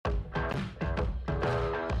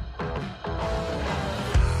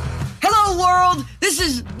This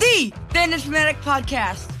is the Fan and Fanatic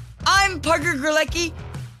Podcast. I'm Parker Gerlecki,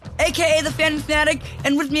 a.k.a. the Fan and Fanatic,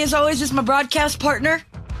 and with me as always is my broadcast partner,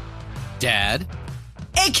 Dad,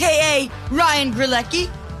 a.k.a. Ryan Gerlecki.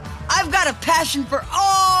 I've got a passion for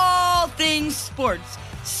all things sports.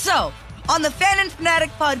 So, on the Fan and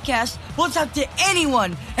Fanatic Podcast, we'll talk to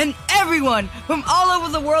anyone and everyone from all over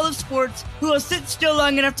the world of sports who will sit still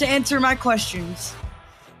long enough to answer my questions.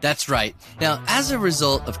 that's right. Now, as a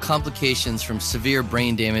result of complications from severe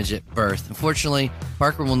brain damage at birth, unfortunately,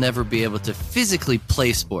 Parker will never be able to physically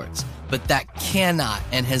play sports. But that cannot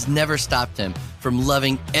and has never stopped him from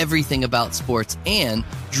loving everything about sports and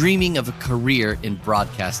dreaming of a career in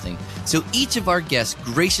broadcasting. So each of our guests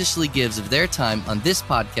graciously gives of their time on this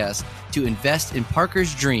podcast to invest in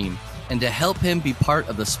Parker's dream and to help him be part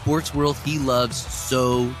of the sports world he loves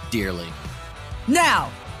so dearly. Now,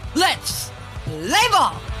 let's play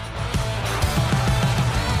ball!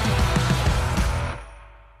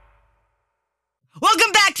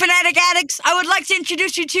 Welcome back, Fanatic Addicts. I would like to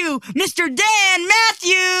introduce you to Mr. Dan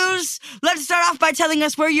Mathews. Let's start off by telling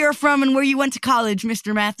us where you're from and where you went to college,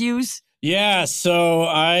 Mr. Mathews. Yeah, so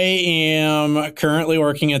I am currently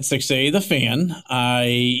working at 6A The Fan. I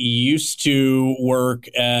used to work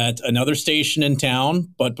at another station in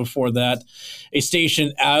town, but before that, a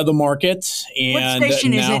station out of the market. And what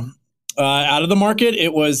station is it? Out of the market,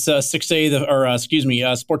 it was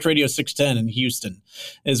 6A, Sports Radio 610 in Houston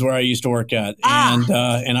is where I used to work at.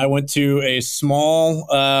 And I went to a small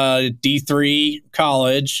D3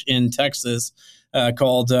 college in Texas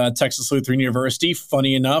called Texas Lutheran University.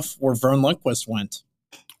 Funny enough, where Vern Lundquist went.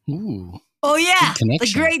 Ooh. Oh, yeah,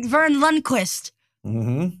 the great Vern Lundquist.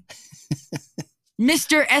 Mm-hmm.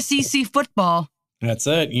 Mr. SEC football. That's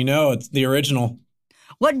it. You know, it's the original.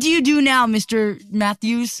 What do you do now, Mr.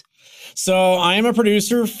 Mathews? So I am a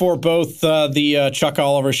producer for both the Chuck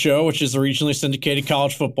Oliver Show, which is a regionally syndicated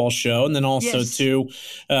college football show, and then also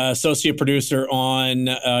associate producer on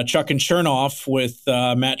Chuck and Chernoff with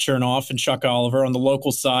Matt Chernoff and Chuck Oliver on the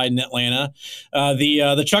local side in Atlanta.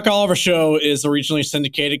 The Chuck Oliver Show is a regionally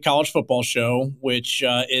syndicated college football show, which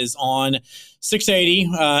is on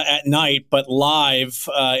 680 at night, but live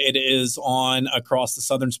it is on across the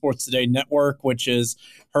Southern Sports Today network, which is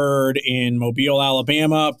heard in Mobile,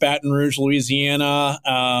 Alabama, Baton Rouge, Louisiana,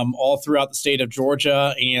 all throughout the state of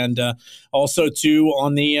Georgia, and also too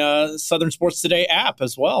on the Southern Sports Today app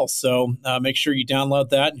as well. So make sure you download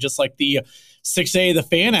that. And just like the 6A The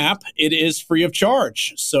Fan app, it is free of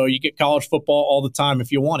charge. So you get college football all the time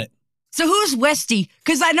if you want it. So who's Westy?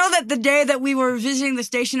 Because I know that the day that we were visiting the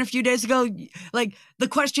station a few days ago, like the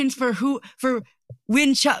questions for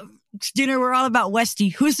when Chuck's dinner were all about Westy.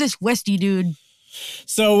 Who's this Westy dude?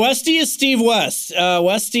 So Westy is Steve West.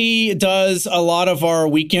 Westy does a lot of our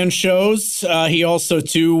weekend shows. He also,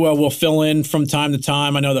 too, will fill in from time to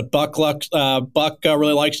time. I know that Buck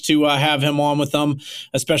really likes to have him on with them,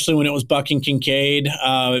 especially when it was Buck and Kincaid.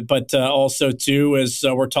 But also, too, as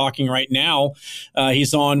we're talking right now,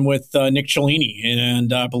 he's on with Nick Cellini.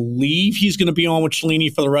 And I believe he's going to be on with Cellini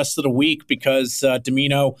for the rest of the week because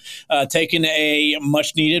Domino taking a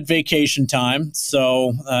much-needed vacation time.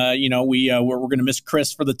 So, we're going to miss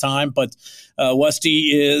Chris for the time, but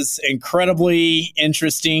Westy is incredibly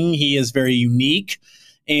interesting. He is very unique,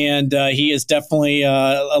 and he is definitely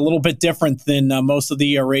a little bit different than most of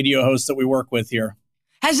the radio hosts that we work with here.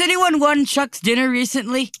 Has anyone won Chuck's dinner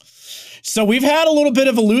recently? So we've had a little bit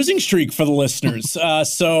of a losing streak for the listeners.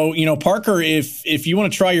 So, Parker, if you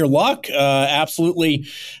want to try your luck, absolutely,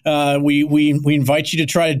 we invite you to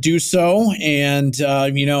try to do so. And,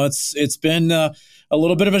 it's been a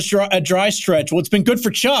little bit of a dry stretch. Well, it's been good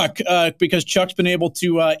for Chuck because Chuck's been able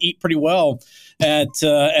to eat pretty well at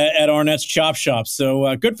Arnett's Chop Shop.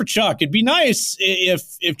 So good for Chuck. It'd be nice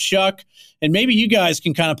if Chuck, and maybe you guys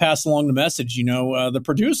can kind of pass along the message, the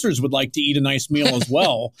producers would like to eat a nice meal as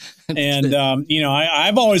well. And,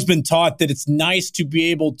 I've always been taught that it's nice to be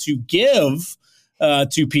able to give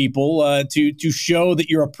to people to show that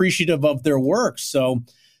you're appreciative of their work. So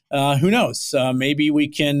who knows? Maybe we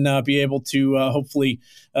can be able to hopefully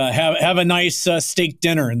have a nice steak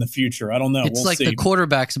dinner in the future. I don't know. It's like the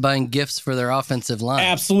quarterbacks buying gifts for their offensive line.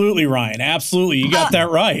 Absolutely, Ryan. Absolutely. You got that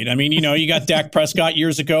right. I mean, you got Dak Prescott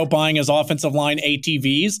years ago buying his offensive line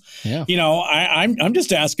ATVs. Yeah. I'm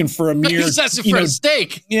just asking for a mere He's asking for a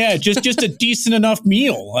steak. Yeah, just a decent enough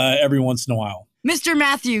meal every once in a while. Mr.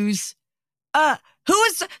 Mathews,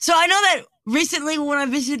 so I know that recently when I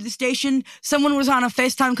visited the station, someone was on a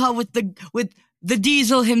FaceTime call with the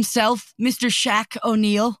Diesel himself, Mr. Shaq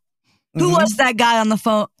O'Neal. Who was that guy on the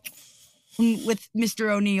phone with Mr.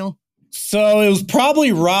 O'Neal? So it was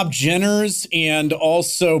probably Rob Jenners and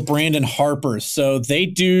also Brandon Harper. So they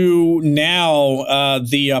do now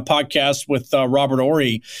the podcast with Robert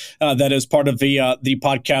Ory that is part of the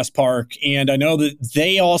podcast park. And I know that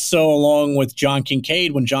they also, along with John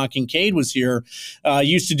Kincaid, when John Kincaid was here,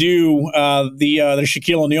 used to do the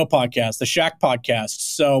Shaquille O'Neal podcast, the Shaq podcast.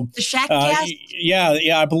 So the Shaq cast?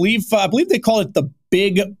 Yeah. I believe they call it the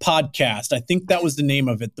Big Podcast. I think that was the name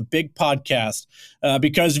of it, the Big Podcast,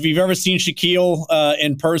 because if you've ever seen Shaquille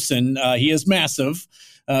in person, he is massive.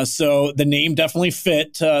 So the name definitely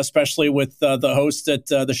fit, especially with the host that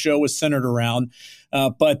the show was centered around.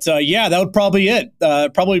 But that would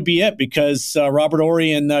probably be it because Robert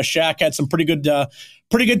Ory and Shaq had some pretty good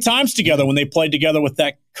times together when they played together with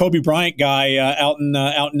that Kobe Bryant guy out in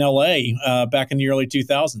LA back in the early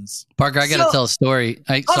 2000s. Parker, I got to tell a story.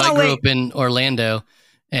 I grew up in Orlando,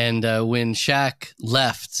 and when Shaq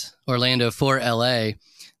left Orlando for LA,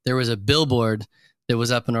 there was a billboard that was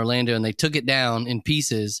up in Orlando, and they took it down in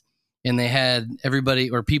pieces, and they had everybody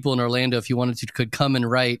or people in Orlando, if you wanted to, could come and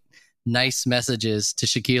write nice messages to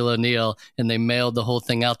Shaquille O'Neal, and they mailed the whole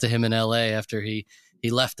thing out to him in LA after he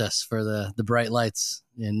left us for the bright lights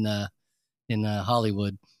in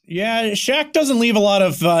Hollywood. Yeah, Shaq doesn't leave a lot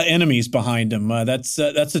of enemies behind him. That's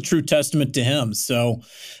a true testament to him. So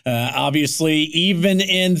obviously, even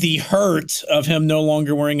in the hurt of him no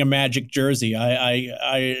longer wearing a Magic jersey,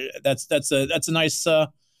 that's a nice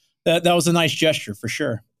that was a nice gesture for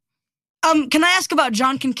sure. Can I ask about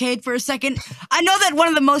John Kincaid for a second? I know that one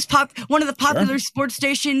of the popular sports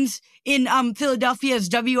stations in Philadelphia is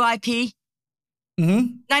WIP.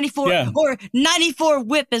 Mm-hmm. 94 or 94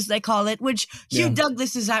 WHIP as they call it, which Hugh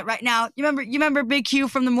Douglas is at right now. You remember Big Hugh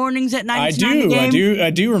from the mornings at 99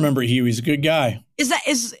 I do remember Hugh. He's a good guy.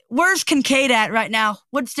 Where's Kincaid at right now?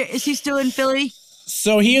 Is he still in Philly?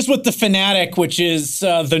 So he is with the Fanatic, which is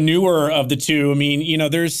the newer of the two. I mean,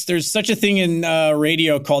 there's such a thing in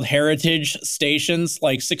radio called heritage stations.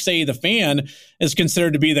 Like 680 The Fan is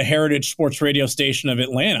considered to be the heritage sports radio station of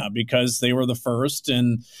Atlanta because they were the first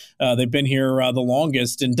and they've been here the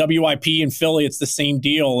longest. And WIP in Philly, it's the same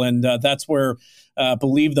deal. And that's where I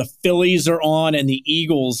believe the Phillies are on and the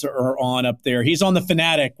Eagles are on up there. He's on the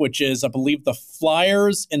Fanatic, which is, I believe, the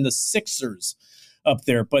Flyers and the Sixers up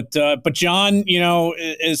there. But John,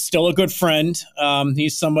 is still a good friend.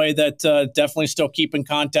 He's somebody that definitely still keep in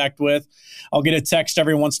contact with. I'll get a text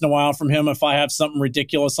every once in a while from him if I have something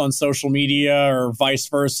ridiculous on social media or vice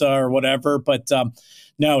versa or whatever. But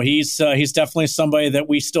no, he's definitely somebody that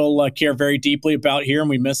we still care very deeply about here, and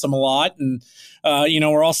we miss him a lot. And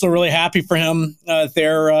we're also really happy for him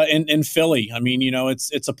there in Philly. I mean,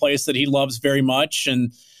 it's a place that he loves very much,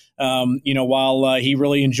 and while he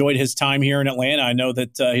really enjoyed his time here in Atlanta, I know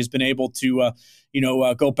that he's been able to,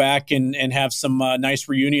 go back and have some nice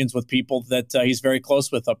reunions with people that he's very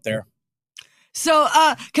close with up there. So,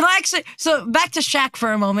 so back to Shaq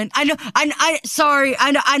for a moment. I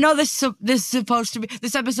know this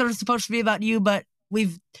episode is supposed to be about you, but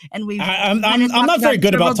I'm not very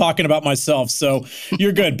good about talking about myself, so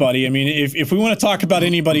you're good, buddy. I mean, if we want to talk about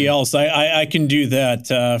anybody else, I can do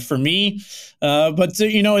that for me. But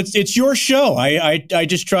it's your show. I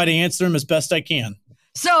just try to answer them as best I can.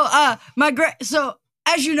 So, so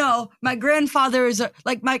as you know, my grandfather is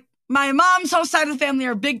my mom's whole side of the family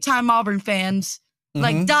are big time Auburn fans,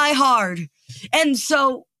 like die hard. And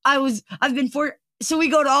so so we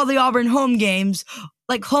go to all the Auburn home games,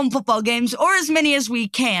 like home football games, or as many as we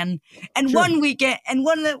can. And one weekend, and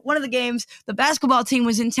one of the games, the basketball team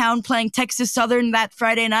was in town playing Texas Southern that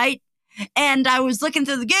Friday night. And I was looking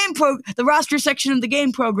through the roster section of the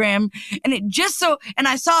game program, and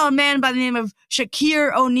I saw a man by the name of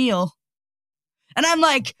Shaquille O'Neal. And I'm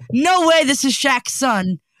like, no way, this is Shaq's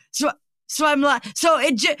son. So I'm like,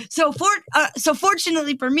 so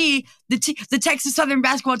fortunately for me, the Texas Southern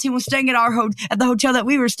basketball team was staying at at the hotel that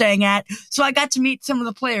we were staying at. So I got to meet some of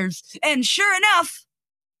the players, and sure enough,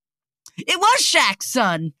 it was Shaq's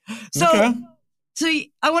son. So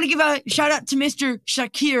I want to give a shout out to Mr.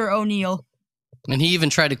 Shaquille O'Neal. And he even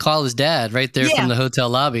tried to call his dad right there from the hotel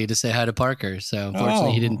lobby to say hi to Parker. So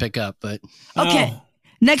unfortunately, he didn't pick up. But okay,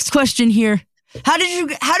 next question here. How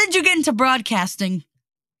did you get into broadcasting?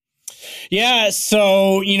 Yeah,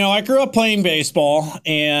 so, I grew up playing baseball,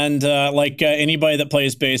 and like anybody that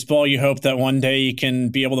plays baseball, you hope that one day you can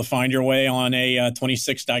be able to find your way on a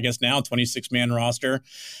 26-man roster.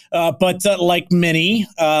 But like many,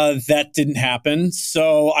 that didn't happen.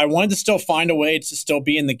 So I wanted to still find a way to still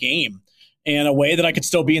be in the game. And a way that I could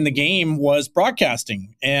still be in the game was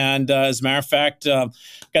broadcasting. And as a matter of fact, got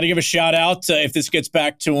to give a shout out if this gets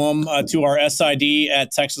back to them, to our SID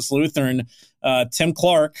at Texas Lutheran. Tim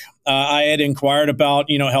Clark, I had inquired about,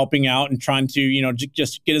 helping out and trying to,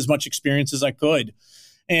 just get as much experience as I could.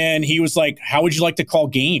 And he was like, how would you like to call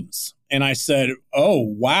games? And I said, oh,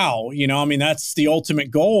 wow. That's the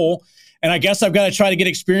ultimate goal. And I guess I've got to try to get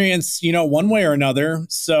experience, one way or another.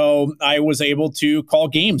 So I was able to call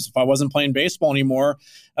games. If I wasn't playing baseball anymore,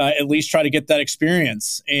 at least try to get that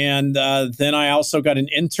experience. And then I also got an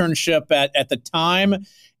internship at the time.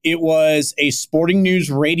 It was a Sporting News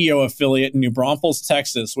radio affiliate in New Braunfels,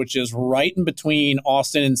 Texas, which is right in between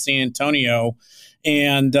Austin and San Antonio.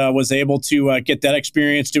 And was able to get that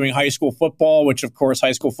experience doing high school football, which, of course,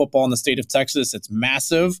 high school football in the state of Texas, it's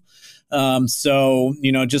massive. So,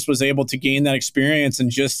 just was able to gain that experience,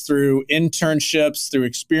 and just through internships, through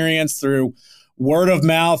experience, through word of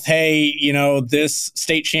mouth, hey, this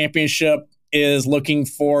state championship is looking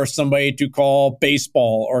for somebody to call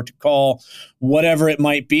baseball or to call whatever it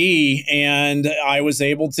might be. And I was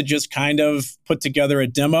able to just kind of put together a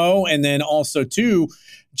demo, and then also, too,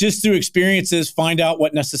 just through experiences, find out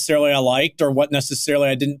what necessarily I liked or what necessarily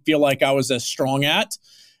I didn't feel like I was as strong at.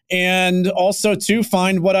 And also to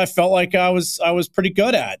find what I felt like I was pretty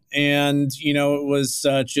good at. And, it was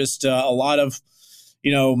just a lot of,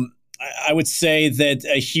 I would say that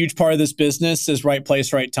a huge part of this business is right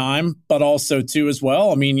place, right time, but also too as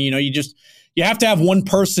well. You have to have one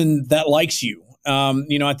person that likes you.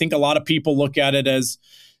 I think a lot of people look at it as,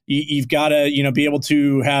 you've got to, be able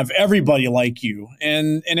to have everybody like you.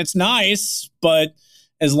 And it's nice, but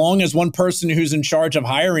as long as one person who's in charge of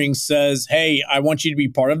hiring says, hey, I want you to be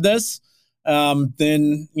part of this,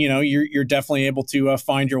 then, you're definitely able to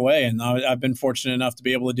find your way. And I've been fortunate enough to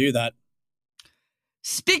be able to do that.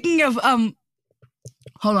 Speaking of,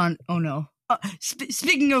 hold on. Oh no.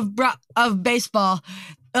 Speaking of baseball,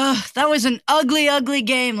 that was an ugly, ugly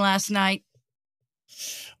game last night.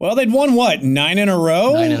 Well, they'd won what, 9 in a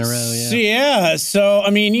row? 9 in a row, yeah. So, yeah. So,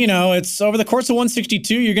 it's over the course of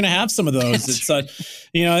 162, you're going to have some of those.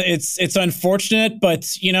 It's unfortunate, but,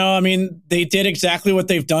 they did exactly what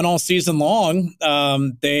they've done all season long.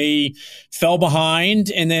 They fell behind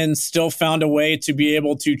and then still found a way to be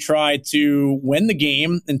able to try to win the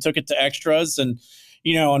game and took it to extras. And,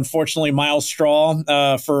 unfortunately, Miles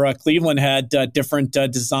Straw for Cleveland had different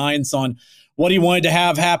designs on what he wanted to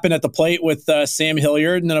have happen at the plate with Sam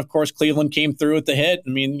Hilliard. And then, of course, Cleveland came through with the hit.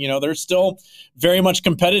 They're still very much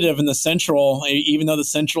competitive in the Central, even though the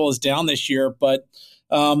Central is down this year. But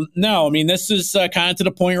no, this is kind of to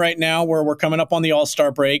the point right now where we're coming up on the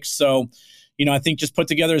All-Star break. So, I think just put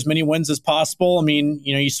together as many wins as possible.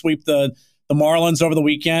 You sweep the Marlins over the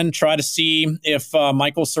weekend, try to see if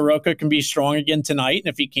Michael Soroka can be strong again tonight.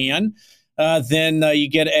 And if he can, then you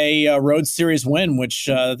get a road series win, which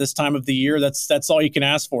this time of the year, that's all you can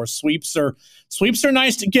ask for. Sweeps are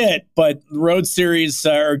nice to get, but road series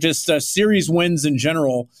or just series wins in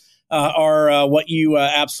general are what you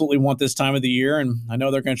absolutely want this time of the year. And I know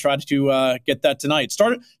they're going to try to get that tonight.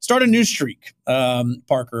 Start a new streak,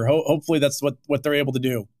 Parker. Hopefully that's what they're able to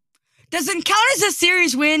do. Does it count as a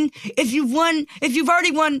series win if you've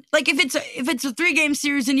already won, like if it's a 3-game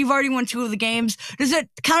series and you've already won 2 of the games? Does it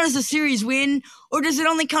count as a series win, or does it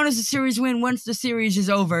only count as a series win once the series is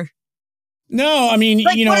over? No, what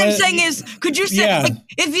I'm saying is, could you say, yeah.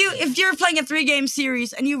 if you're playing a 3-game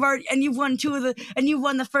series and you've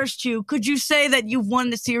won the first 2, could you say that you've won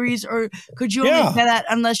the series, or could you only say that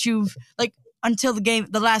unless you've until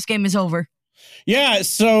the last game is over? Yeah,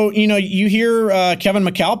 so, you hear Kevin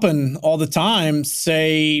McAlpin all the time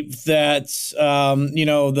say that,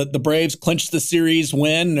 the Braves clinched the series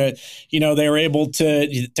win. They were able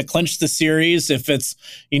to clinch the series if it's,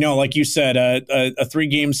 like you said, a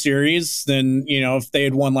 3-game series. Then, if they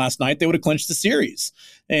had won last night, they would have clinched the series.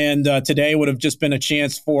 And today would have just been a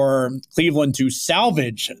chance for Cleveland to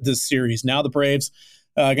salvage this series. Now the Braves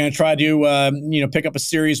going to try to, pick up a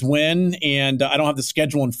series win, and I don't have the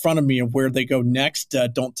schedule in front of me of where they go next.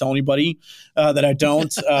 Don't tell anybody that I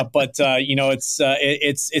don't. But it's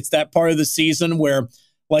that part of the season where,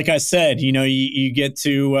 like I said, you get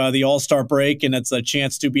to the All-Star break, and it's a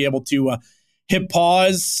chance to be able to hit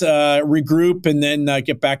pause, regroup, and then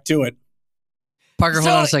get back to it. Parker,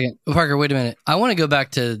 hold on a second. Parker, wait a minute. I want to go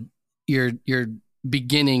back to your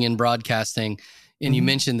beginning in broadcasting, and you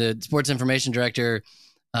mentioned the sports information director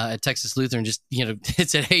at Texas Lutheran just, it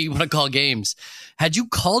said, hey, you want to call games. Had you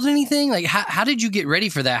called anything? Like, how did you get ready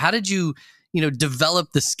for that? How did you,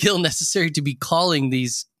 develop the skill necessary to be calling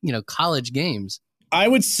these, college games? I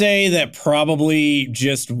would say that probably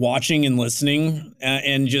just watching and listening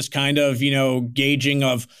and just kind of, gauging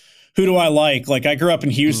of who do I like? Like, I grew up in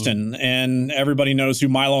Houston, and everybody knows who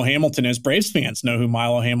Milo Hamilton is. Braves fans know who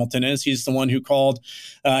Milo Hamilton is. He's the one who called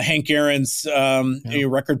Hank Aaron's a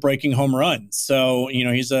record-breaking home run. So,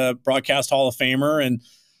 he's a broadcast Hall of Famer and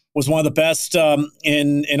was one of the best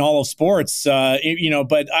in all of sports.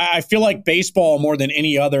 But I feel like baseball more than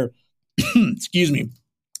any other, excuse me,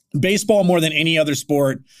 baseball more than any other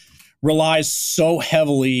sport relies so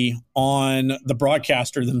heavily on the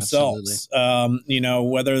broadcaster themselves,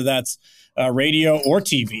 whether that's radio or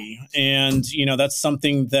TV. And, that's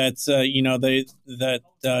something that,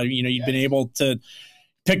 you've been able to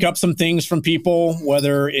pick up some things from people,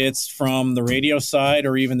 whether it's from the radio side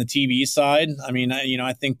or even the TV side. I mean,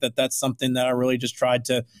 I think that that's something that I really just tried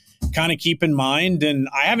to kind of keep in mind. And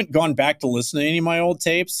I haven't gone back to listen to any of my old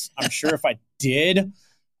tapes. I'm sure if I did,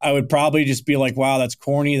 I would probably just be like, wow, that's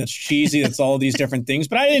corny, that's cheesy, that's all of these different things.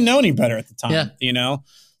 But I didn't know any better at the time,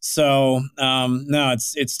 So no,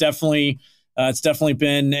 it's definitely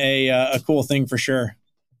been a cool thing for sure.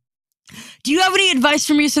 Do you have any advice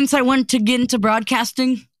for me since I want to get into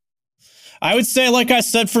broadcasting? I would say, like I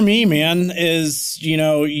said, for me, man, is,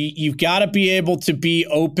 you've got to be able to be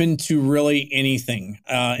open to really anything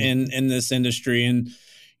in this industry. And,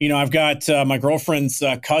 I've got my girlfriend's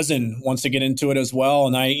cousin wants to get into it as well.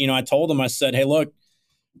 And I told him, I said, hey, look,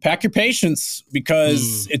 pack your patience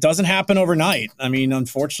because it doesn't happen overnight. I mean,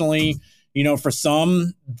 unfortunately, for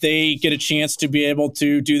some, they get a chance to be able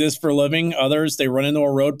to do this for a living. Others, they run into a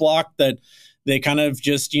roadblock that they kind of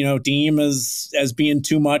just, deem as being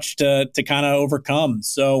too much to kind of overcome.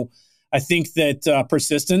 So I think that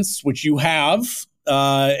persistence, which you have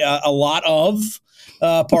a lot of,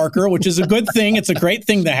 Parker, which is a good thing. It's a great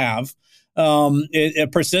thing to have.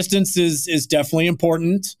 Persistence is definitely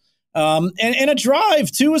important. And a drive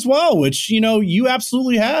too, as well, which, you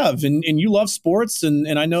absolutely have. And you love sports.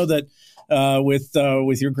 And I know that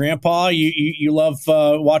with your grandpa, you love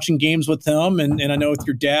watching games with him. And I know with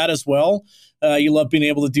your dad as well, you love being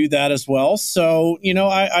able to do that as well. So,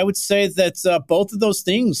 I would say that both of those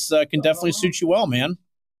things can definitely suit you well, man.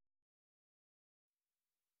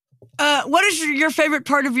 What is your favorite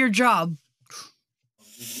part of your job?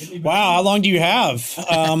 Wow, how long do you have?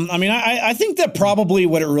 I think that probably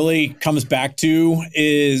what it really comes back to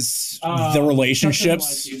is the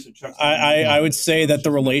relationships. I would say that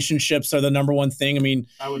the relationships are the number one thing. I mean,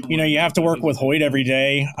 you have to work with Hoyt every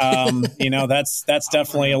day. That's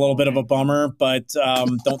definitely a little bit of a bummer, but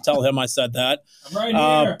don't tell him I said that. I'm right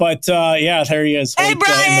here. There he is. Hey, Hoyt,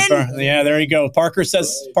 Brian. There you go. Parker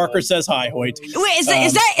says hi, Hoyt. Wait, is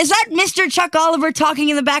that Mr. Chuck Oliver talking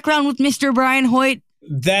in the background with Mr. Brian Hoyt?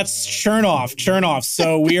 That's Chernoff.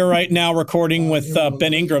 So we are right now recording with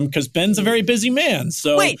Ben Ingram because Ben's a very busy man.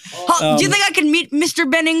 So wait, do you think I can meet Mr.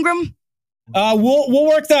 Ben Ingram? We'll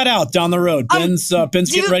work that out down the road. Ben's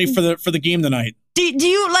getting ready for the game tonight. Do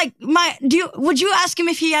you would you ask him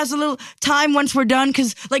if he has a little time once we're done?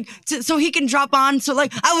 Cause so he can drop on. So I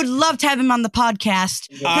would love to have him on the podcast.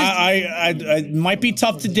 I might be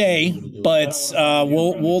tough today, but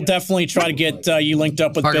we'll definitely try to get you linked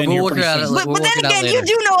up with Parker, Ben we'll here pretty soon. But then again, you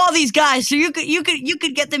do know all these guys, so you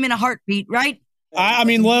could get them in a heartbeat, right?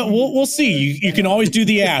 We'll see. You can always do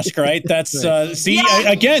the ask, right? That's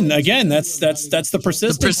again. That's the persistence. The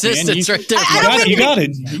persistence, right there. You got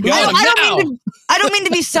it. I don't mean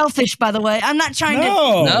to be selfish, by the way. I'm not trying to.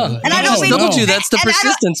 No. And I don't mean double you. That's the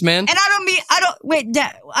persistence, man. And I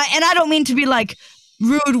don't mean to be like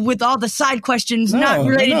rude with all the side questions, not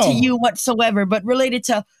related to you whatsoever, but related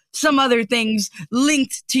to some other things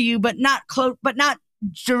linked to you, but not close, but not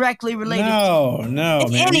directly related. No,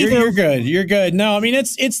 man. You're good. You're good. No, I mean,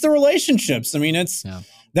 it's the relationships. I mean,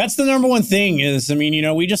 that's the number one thing is,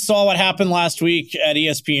 we just saw what happened last week at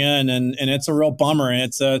ESPN and it's a real bummer.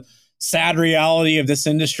 It's a sad reality of this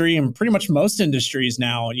industry and pretty much most industries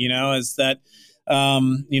now, is that,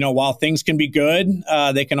 while things can be good,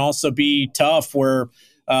 they can also be tough where,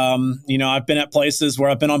 I've been at places where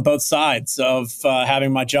I've been on both sides of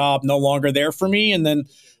having my job no longer there for me. And then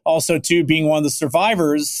also, too, being one of the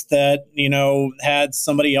survivors that, had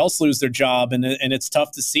somebody else lose their job. And it's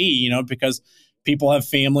tough to see, because people have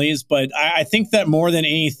families. But I think that more than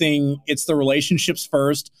anything, it's the relationships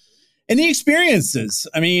first and the experiences.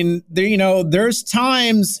 I mean, there's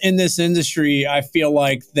times in this industry, I feel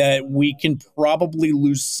like that we can probably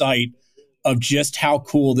lose sight of just how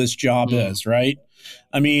cool this job is, right?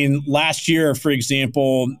 I mean, last year, for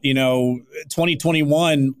example,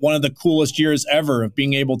 2021, one of the coolest years ever of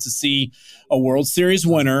being able to see a World Series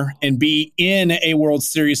winner and be in a World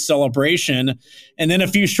Series celebration. And then a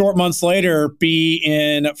few short months later, be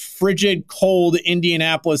in frigid, cold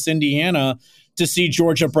Indianapolis, Indiana, to see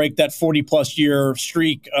Georgia break that 40-plus year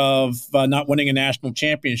streak of not winning a national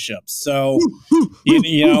championship. So,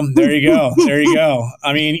 you know, there you go. There you go.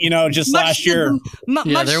 I mean, you know, just last year.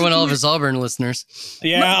 There went all of his Auburn listeners.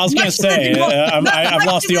 Yeah, I was going to say, I've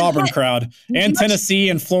lost the Auburn crowd. And Tennessee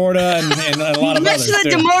and Florida and a lot of others. Much to the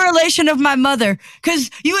demoralization of my mother. Because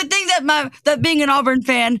you would think that being an Auburn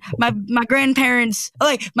fan, my grandparents,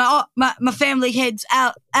 like my family hates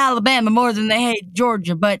Alabama more than they hate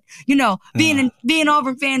Georgia. But, you know, being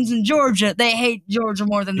Auburn fans in Georgia, they hate Georgia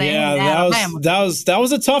more than they hate Alabama. That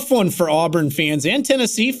was a tough one for Auburn fans and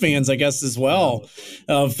Tennessee fans, I guess, as well,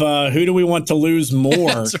 of who do we want to lose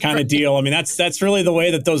more kind of deal. I mean, that's really the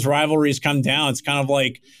way that those rivalries come down. It's kind of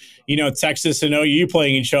like, you know, Texas and OU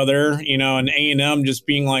playing each other, you know, and A&M just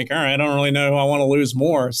being like, all right, I don't really know who I want to lose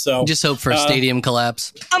more. So just hope for a stadium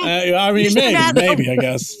collapse. I mean, maybe, I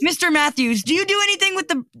guess. Mr. Mathews, do you do anything with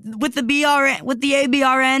the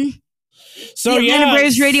ABRN? So Atlanta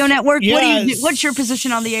Braves Radio Network. Yeah. What's your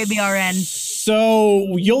position on the ABRN?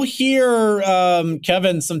 So you'll hear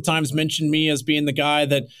Kevin sometimes mention me as being the guy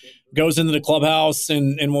that goes into the clubhouse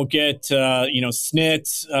and will get,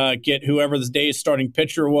 Snit, get whoever the day's starting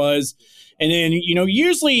pitcher was. And then, you know,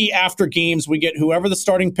 usually after games, we get whoever the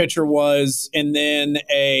starting pitcher was and then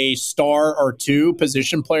a star or two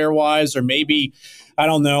position player wise, or maybe, I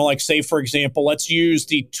don't know, like say, for example, let's use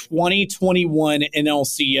the 2021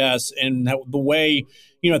 NLCS. And the way,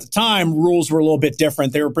 you know, at the time, rules were a little bit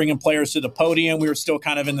different. They were bringing players to the podium. We were still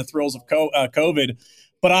kind of in the thrills of COVID.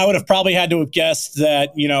 But I would have probably had to have guessed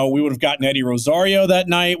that, you know, we would have gotten Eddie Rosario that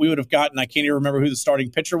night. We would have gotten, I can't even remember who the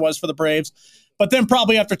starting pitcher was for the Braves. But then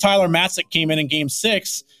probably after Tyler Matzik came in Game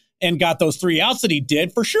 6 and got those 3 outs that he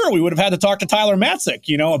did, for sure, we would have had to talk to Tyler Matzik,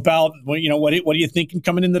 you know, about, you know, what are you thinking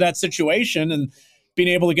coming into that situation and being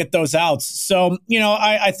able to get those outs. So, you know,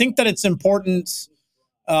 I think that it's important,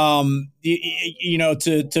 you know,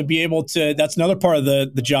 to be able to, that's another part of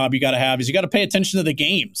the job you got to have is you got to pay attention to the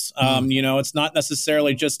games. You know, it's not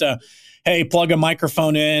necessarily just hey, plug a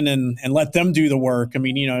microphone in and let them do the work. I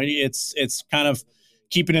mean, you know, it's kind of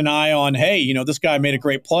keeping an eye on, hey, you know, this guy made a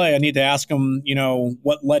great play. I need to ask him, you know,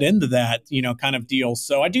 what led into that, you know, kind of deal.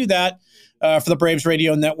 So I do that for the Braves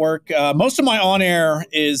Radio Network. Most of my on air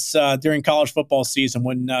is during college football season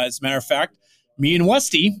when, as a matter of fact, me and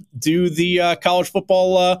Westy do the college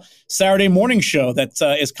football Saturday morning show that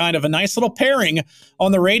is kind of a nice little pairing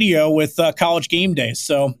on the radio with College Game Day.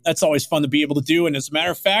 So that's always fun to be able to do. And as a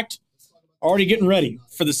matter of fact, already getting ready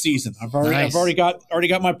for the season. I've already got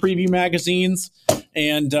my preview magazines,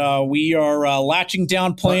 and we are latching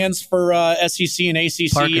down plans for SEC and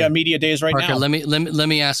ACC Parker, media days right now. Let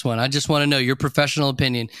me ask one. I just want to know your professional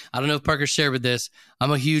opinion. I don't know if Parker shared with this.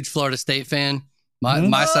 I'm a huge Florida State fan.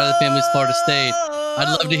 My side of the family is Florida State.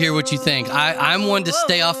 I'd love to hear what you think. I'm one to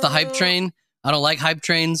stay off the hype train. I don't like hype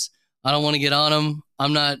trains. I don't want to get on them.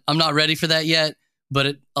 I'm not ready for that yet.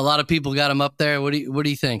 But a lot of people got them up there. What do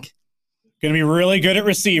you think? Going to be really good at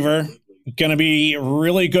receiver. Going to be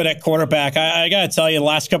really good at quarterback. I got to tell you, the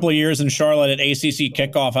last couple of years in Charlotte at ACC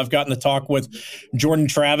kickoff, I've gotten to talk with Jordan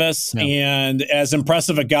Travis, and as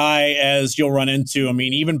impressive a guy as you'll run into. I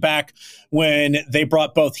mean, even back when they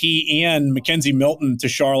brought both he and Mackenzie Milton to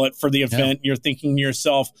Charlotte for the event, you're thinking to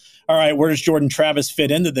yourself, all right, where does Jordan Travis fit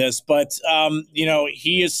into this? But, you know,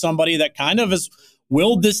 he is somebody that kind of has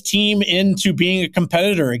willed this team into being a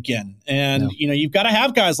competitor again. And, you know, you've got to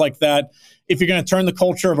have guys like that if you're going to turn the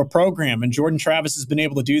culture of a program. And Jordan Travis has been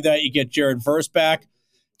able to do that. You get Jared Verse back.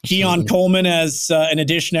 Keon Coleman as an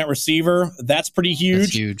addition at receiver. That's pretty huge.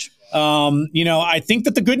 That's huge. You know, I think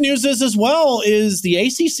that the good news is as well is the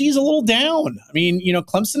ACC is a little down. I mean, you know,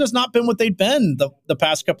 Clemson has not been what they've been the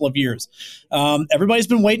past couple of years. Everybody's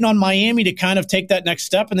been waiting on Miami to kind of take that next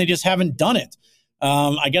step, and they just haven't done it.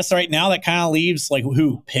 I guess right now that kind of leaves like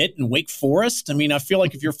Pitt and Wake Forest. I mean, I feel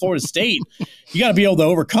like if you're Florida State, you got to be able to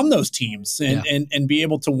overcome those teams and be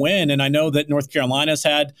able to win. And I know that North Carolina's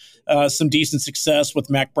had some decent success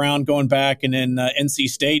with Mac Brown going back, and then NC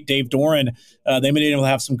State, Dave Doran, they've been able to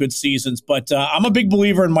have some good seasons. But I'm a big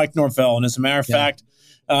believer in Mike Norvell. And as a matter of fact,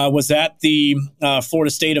 was at the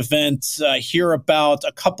Florida State event here about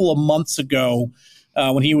a couple of months ago.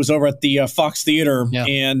 When he was over at the Fox Theater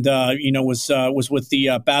and, you know, was with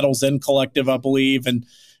the Battles End Collective, I believe, and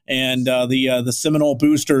the Seminole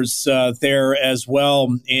Boosters there as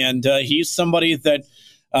well. And he's somebody that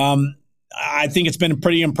I think it's been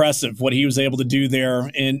pretty impressive what he was able to do there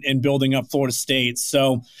in building up Florida State.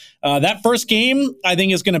 So that first game, I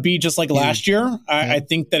think, is going to be just like last year. I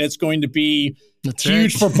think that it's going to be That's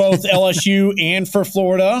huge right. for both LSU and for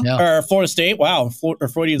Florida or Florida State. Wow,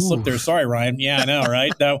 Freudian slip there. Sorry, Ryan. Yeah, I know,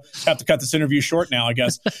 right? I'll have to cut this interview short now, I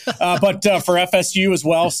guess. But for FSU as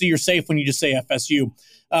well. See, you're safe when you just say FSU.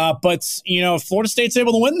 But, if Florida State's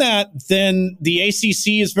able to win that, then the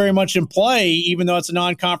ACC is very much in play, even though it's a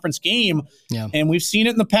non-conference game. Yeah. And we've seen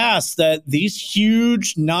it in the past that these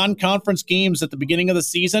huge non-conference games at the beginning of the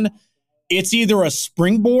season, it's either a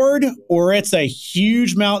springboard or it's a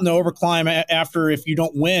huge mountain to overclimb after if you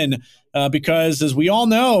don't win. Because as we all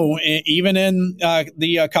know, even in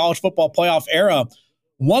the college football playoff era,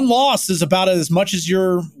 one loss is about as much as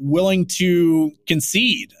you're willing to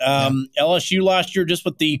concede. LSU last year, just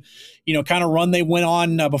with the, kind of run they went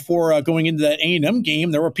on before going into that A&M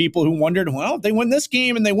game, there were people who wondered, well, if they win this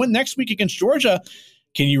game and they win next week against Georgia,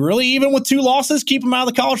 can you really, even with 2 losses, keep them out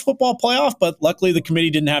of the college football playoff? But luckily, the committee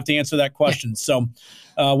didn't have to answer that question. So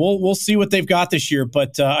we'll see what they've got this year.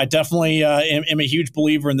 But I definitely am a huge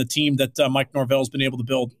believer in the team that Mike Norvell's been able to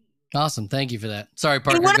build. Awesome. Thank you for that. Sorry,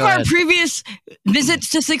 Parker. In one of our previous visits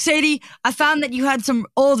to 680, I found that you had some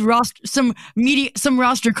old roster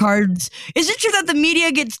cards. Is it true that the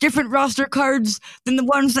media gets different roster cards than the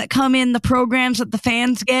ones that come in the programs that the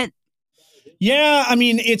fans get? Yeah, I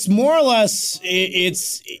mean, it's more or less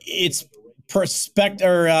it's perspective,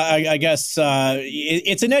 or I guess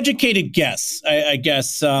it's an educated guess, I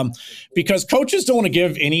guess, because coaches don't want to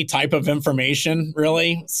give any type of information,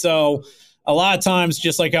 really. So a lot of times,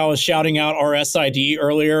 just like I was shouting out our SID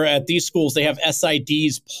earlier, at these schools, they have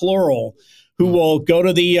SIDs plural who will go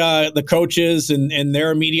to the coaches and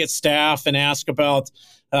their immediate staff and ask about,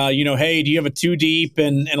 hey, do you have a 2 deep?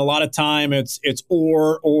 And a lot of time it's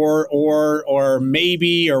or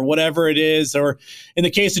maybe, or whatever it is. Or in the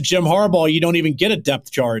case of Jim Harbaugh, you don't even get a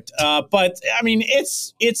depth chart. But I mean,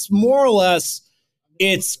 it's more or less,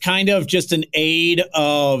 it's kind of just an aid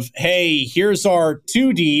of, hey, here's our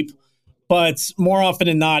 2 deep. But more often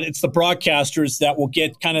than not, it's the broadcasters that will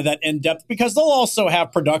get kind of that in-depth, because they'll also have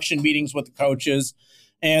production meetings with the coaches.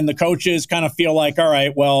 And the coaches kind of feel like, all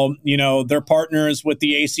right, well, they're partners with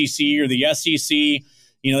the ACC or the SEC.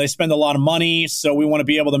 They spend a lot of money, so we want to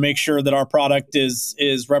be able to make sure that our product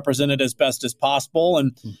is represented as best as possible.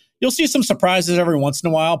 And you'll see some surprises every once in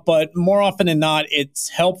a while, but more often than not, it's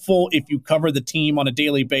helpful if you cover the team on a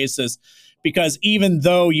daily basis, because even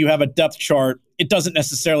though you have a depth chart, it doesn't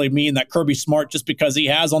necessarily mean that Kirby Smart, just because he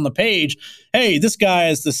has on the page, hey, this guy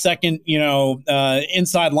is the second,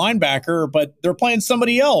 inside linebacker, but they're playing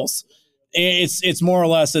somebody else. It's more or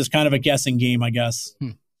less as kind of a guessing game, I guess.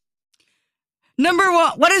 Number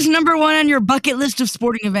one, what is number one on your bucket list of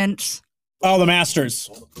sporting events? Oh, the Masters.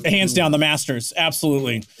 Hands down, the Masters.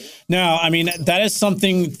 Absolutely. No, I mean, that is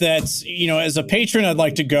something that, as a patron, I'd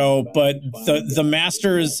like to go, but the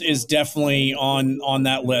Masters is definitely on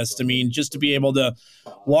that list. I mean, just to be able to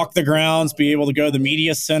walk the grounds, be able to go to the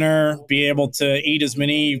media center, be able to eat as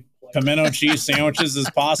many pimento cheese sandwiches as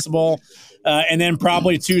possible, and then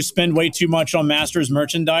probably to spend way too much on Masters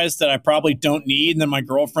merchandise that I probably don't need. And then my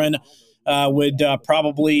girlfriend would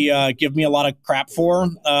probably give me a lot of crap for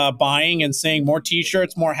buying and saying more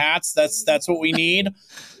T-shirts, more hats. That's what we need.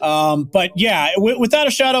 But yeah, without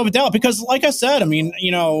a shadow of a doubt, because like I said, I mean,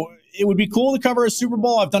 it would be cool to cover a Super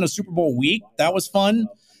Bowl. I've done a Super Bowl week. That was fun.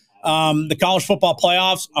 The college football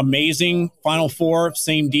playoffs, amazing. Final Four,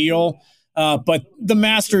 same deal. But the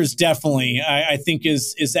Masters definitely, I think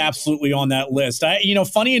is absolutely on that list.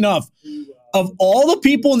 Funny enough, of all the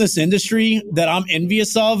people in this industry that I'm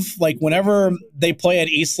envious of, like whenever they play at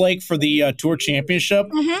Eastlake for the Tour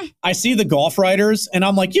Championship, I see the golf writers and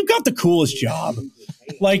I'm like, you've got the coolest job.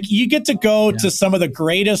 Like you get to go to some of the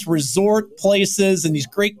greatest resort places and these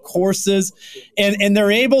great courses, and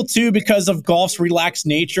they're able to, because of golf's relaxed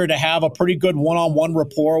nature, to have a pretty good one-on-one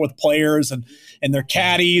rapport with players and their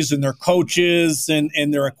caddies and their coaches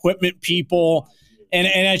and their equipment people. And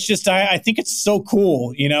it's just, I think it's so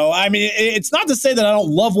cool, I mean, it's not to say that I don't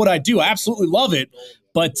love what I do. I absolutely love it.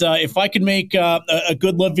 But if I could make a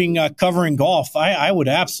good living covering golf, I would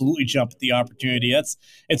absolutely jump at the opportunity. It's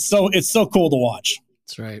so cool to watch.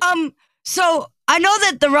 That's right. So I know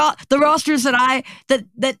that the rosters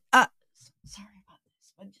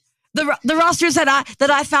the rosters that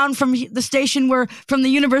I found from the station were from the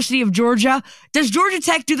University of Georgia. Does Georgia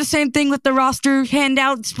Tech do the same thing with the roster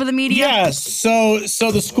handouts for the media? Yes. So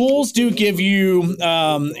the schools do give you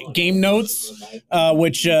game notes,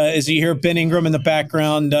 which as you hear Ben Ingram in the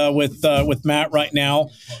background with Matt right now,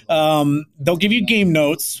 they'll give you game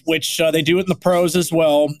notes, which they do it in the pros as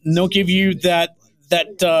well. And they'll give you that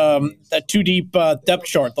 2 deep depth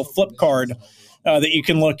chart, the flip card. That you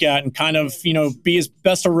can look at and kind of, be as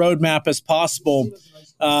best a roadmap as possible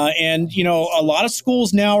And, a lot of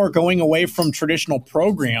schools now are going away from traditional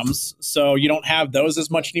programs, so you don't have those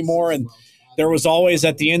as much anymore. And there was always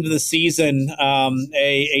at the end of the season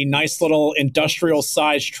a nice little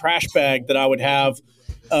industrial-sized trash bag that I would have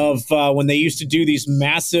of when they used to do these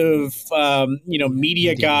massive,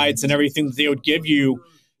 media guides and everything that they would give you,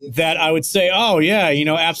 that I would say, oh, yeah,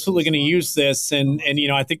 absolutely going to use this. And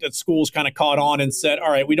I think that schools kind of caught on and said,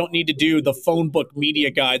 all right, we don't need to do the phone book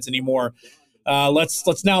media guides anymore.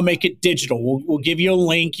 Let's now make it digital. We'll give you a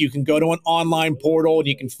link. You can go to an online portal and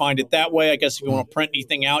you can find it that way. I guess if you want to print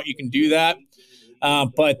anything out, you can do that.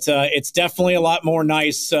 But it's definitely a lot more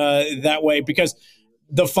nice that way, because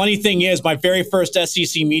the funny thing is my very first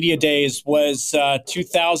SEC media days was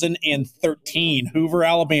 2013, Hoover,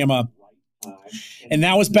 Alabama. And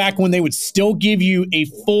that was back when they would still give you a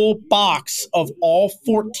full box of all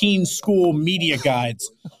 14 school media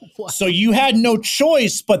guides. So you had no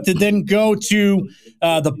choice but to then go to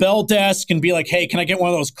the bell desk and be like, hey, can I get one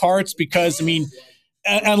of those carts? Because,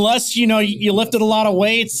 unless, you lifted a lot of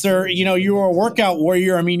weights or, you were a workout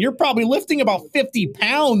warrior, you're probably lifting about 50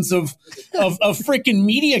 pounds of freaking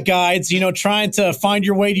media guides, trying to find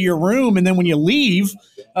your way to your room. And then when you leave,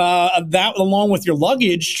 that along with your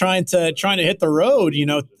luggage, trying to hit the road,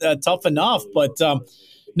 tough enough. But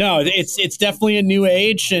no, it's definitely a new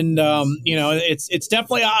age. And, it's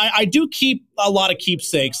definitely, I do keep a lot of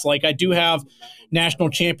keepsakes. Like I do have national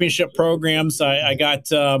championship programs. I got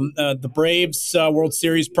the Braves World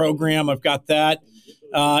Series program. I've got that.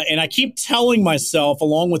 And I keep telling myself,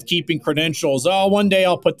 along with keeping credentials, one day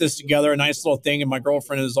I'll put this together, a nice little thing. And my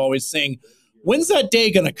girlfriend is always saying, when's that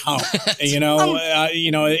day going to come? It's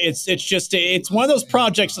one of those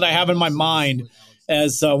projects that I have in my mind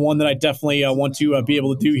as one that I definitely want to be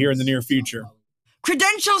able to do here in the near future.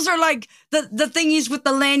 Credentials are like the thingies with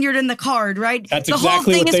the lanyard and the card, right? That's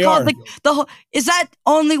exactly what they are. Is that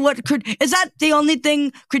the only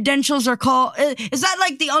thing credentials are called? Is that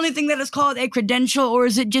like the only thing that is called a credential, or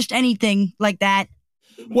is it just anything like that?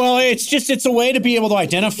 Well, it's a way to be able to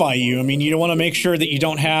identify you. You want to make sure that you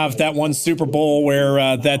don't have that one Super Bowl where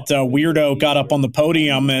that weirdo got up on the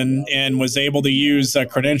podium and was able to use a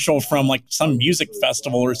credential from like some music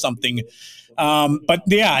festival or something. But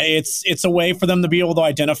yeah, it's a way for them to be able to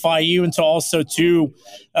identify you and to also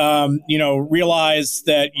realize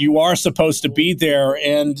that you are supposed to be there.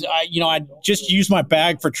 And I just use my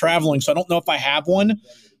bag for traveling, so I don't know if I have one.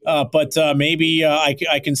 But maybe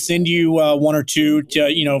I can send you one or two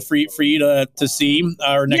to, for you to see,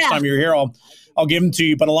 or next time you're here, I'll give them to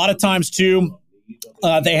you. But a lot of times too,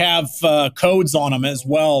 they have codes on them as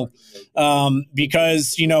well,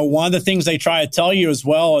 because one of the things they try to tell you as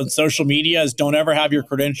well on social media is don't ever have your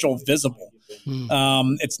credential visible.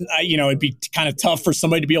 It's it'd be kind of tough for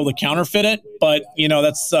somebody to be able to counterfeit it, but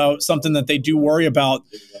that's something that they do worry about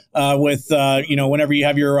with whenever you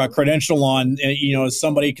have your credential on,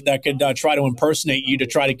 somebody that could try to impersonate you to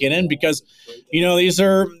try to get in, because these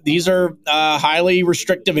are highly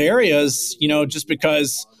restrictive areas, just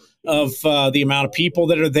because of the amount of people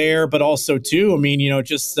that are there, but also too,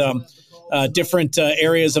 different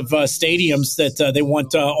areas of stadiums that they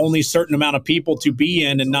want only a certain amount of people to be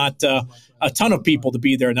in and not a ton of people to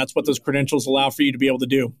be there. And that's what those credentials allow for you to be able to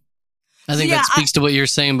do. I think that speaks to what you were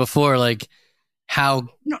saying before, like how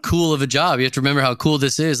cool of a job. You have to remember how cool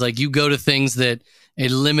this is. Like you go to things that a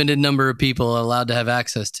limited number of people are allowed to have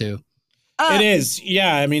access to. It is.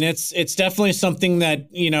 Yeah. It's definitely something that,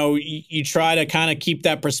 you try to kind of keep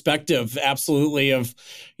that perspective. Absolutely. Of,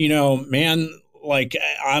 man, like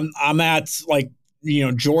I'm at like,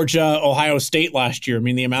 Georgia, Ohio State last year.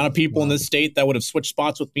 The amount of people in this state that would have switched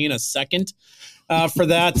spots with me in a second for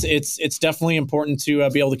that. It's definitely important to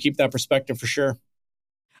be able to keep that perspective for sure.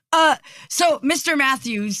 So Mr.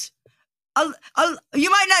 Mathews,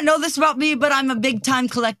 you might not know this about me, but I'm a big time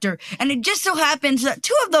collector. And it just so happens that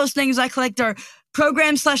two of those things I collect are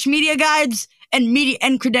program/media guides and media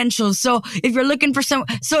and credentials. So if you're looking for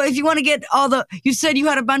if you want to get you said you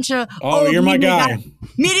had a bunch of you're my guy.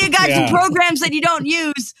 Media guides and programs that you don't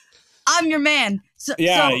use, I'm your man.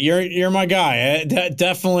 You're my guy.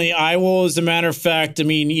 Definitely. I will, as a matter of fact,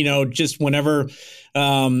 just whenever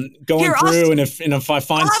going through, and if I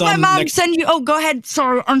find something, my mom send you. Oh, go ahead.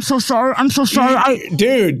 Sorry, I'm so sorry.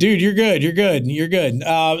 Dude, you're good.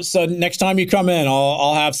 So next time you come in,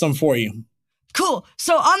 I'll have some for you. Cool.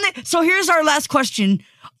 So here's our last question.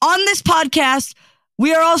 On this podcast,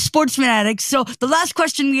 we are all sports fanatics. So the last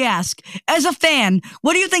question we ask, as a fan,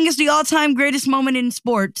 what do you think is the all-time greatest moment in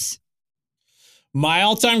sports? My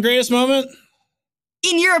all-time greatest moment?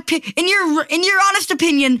 in your honest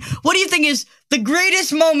opinion, what do you think is the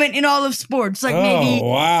greatest moment in all of sports? Like maybe,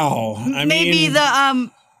 wow, I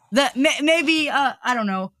don't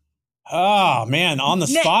know. Oh man, on the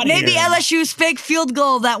spot maybe here. LSU's fake field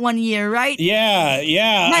goal that one year, right?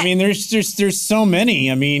 Yeah. I mean, there's so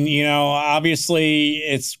many. I mean, you know, obviously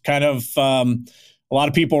it's kind of a lot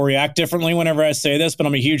of people react differently whenever I say this, but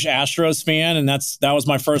I'm a huge Astros fan, and that was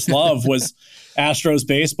my first love was Astros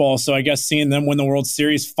baseball. So I guess seeing them win the World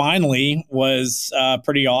Series finally was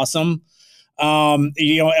pretty awesome. You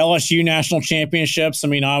know, LSU national championships. I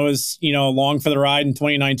mean, I was, you know, along for the ride in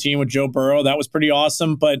 2019 with Joe Burrow. That was pretty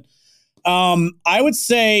awesome. But I would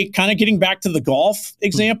say, kind of getting back to the golf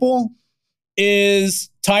example, is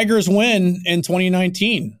Tiger's win in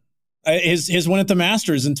 2019. His win at the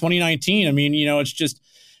Masters in 2019. I mean, you know, it's just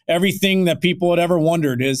everything that people had ever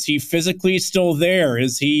wondered. Is he physically still there?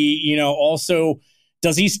 Is he, you know, also,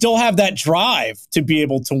 does he still have that drive to be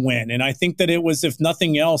able to win? And I think that it was, if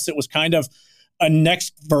nothing else, it was kind of a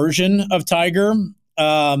next version of Tiger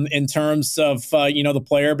in terms of, you know, the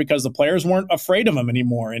player, because the players weren't afraid of him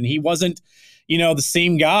anymore. And he wasn't, you know, the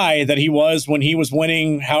same guy that he was when he was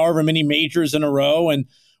winning however many majors in a row and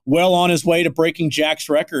well on his way to breaking Jack's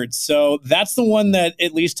records. So that's the one that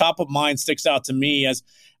at least top of mind sticks out to me, as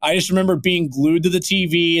I just remember being glued to the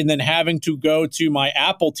TV and then having to go to my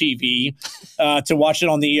Apple TV to watch it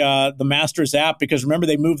on the Masters app, because remember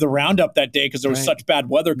they moved the roundup that day because there was such bad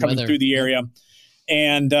weather coming through the area.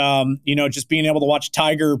 And, you know, just being able to watch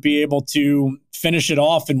Tiger be able to finish it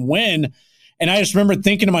off and win. And I just remember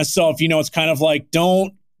thinking to myself, you know, it's kind of like,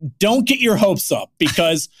 don't get your hopes up,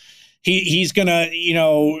 because he's going to, you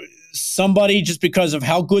know, somebody, just because of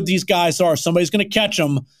how good these guys are, somebody's going to catch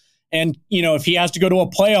him. And, you know, if he has to go to a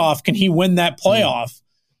playoff, can he win that playoff?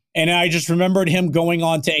 And I just remembered him going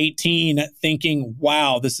on to 18 thinking,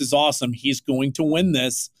 wow, this is awesome. He's going to win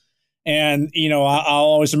this. And, you know, I'll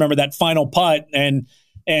always remember that final putt and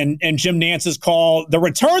Jim Nance's call, the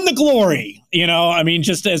return the glory, you know, I mean,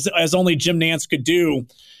 just as only Jim Nance could do.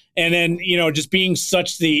 And then, you know, just being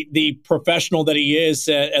such the professional that he is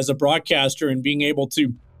as a broadcaster, and being able to,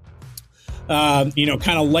 you know,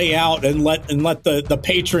 kind of lay out and let the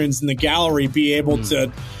patrons in the gallery be able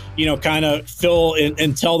to, you know, kind of fill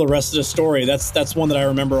and tell the rest of the story. That's one that I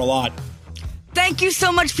remember a lot. Thank you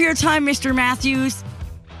so much for your time, Mr. Mathews.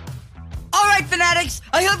 All right, Fanatics,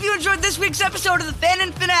 I hope you enjoyed this week's episode of The Fan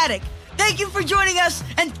and Fanatic. Thank you for joining us,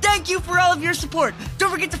 and thank you for all of your support. Don't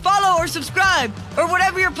forget to follow or subscribe, or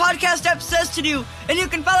whatever your podcast app says to do, and you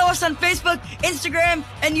can follow us on Facebook, Instagram,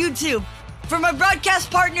 and YouTube. For my broadcast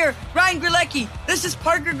partner, Ryan Grelecki, this is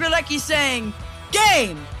Parker Grelecki saying,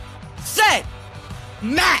 game, set,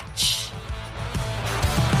 match!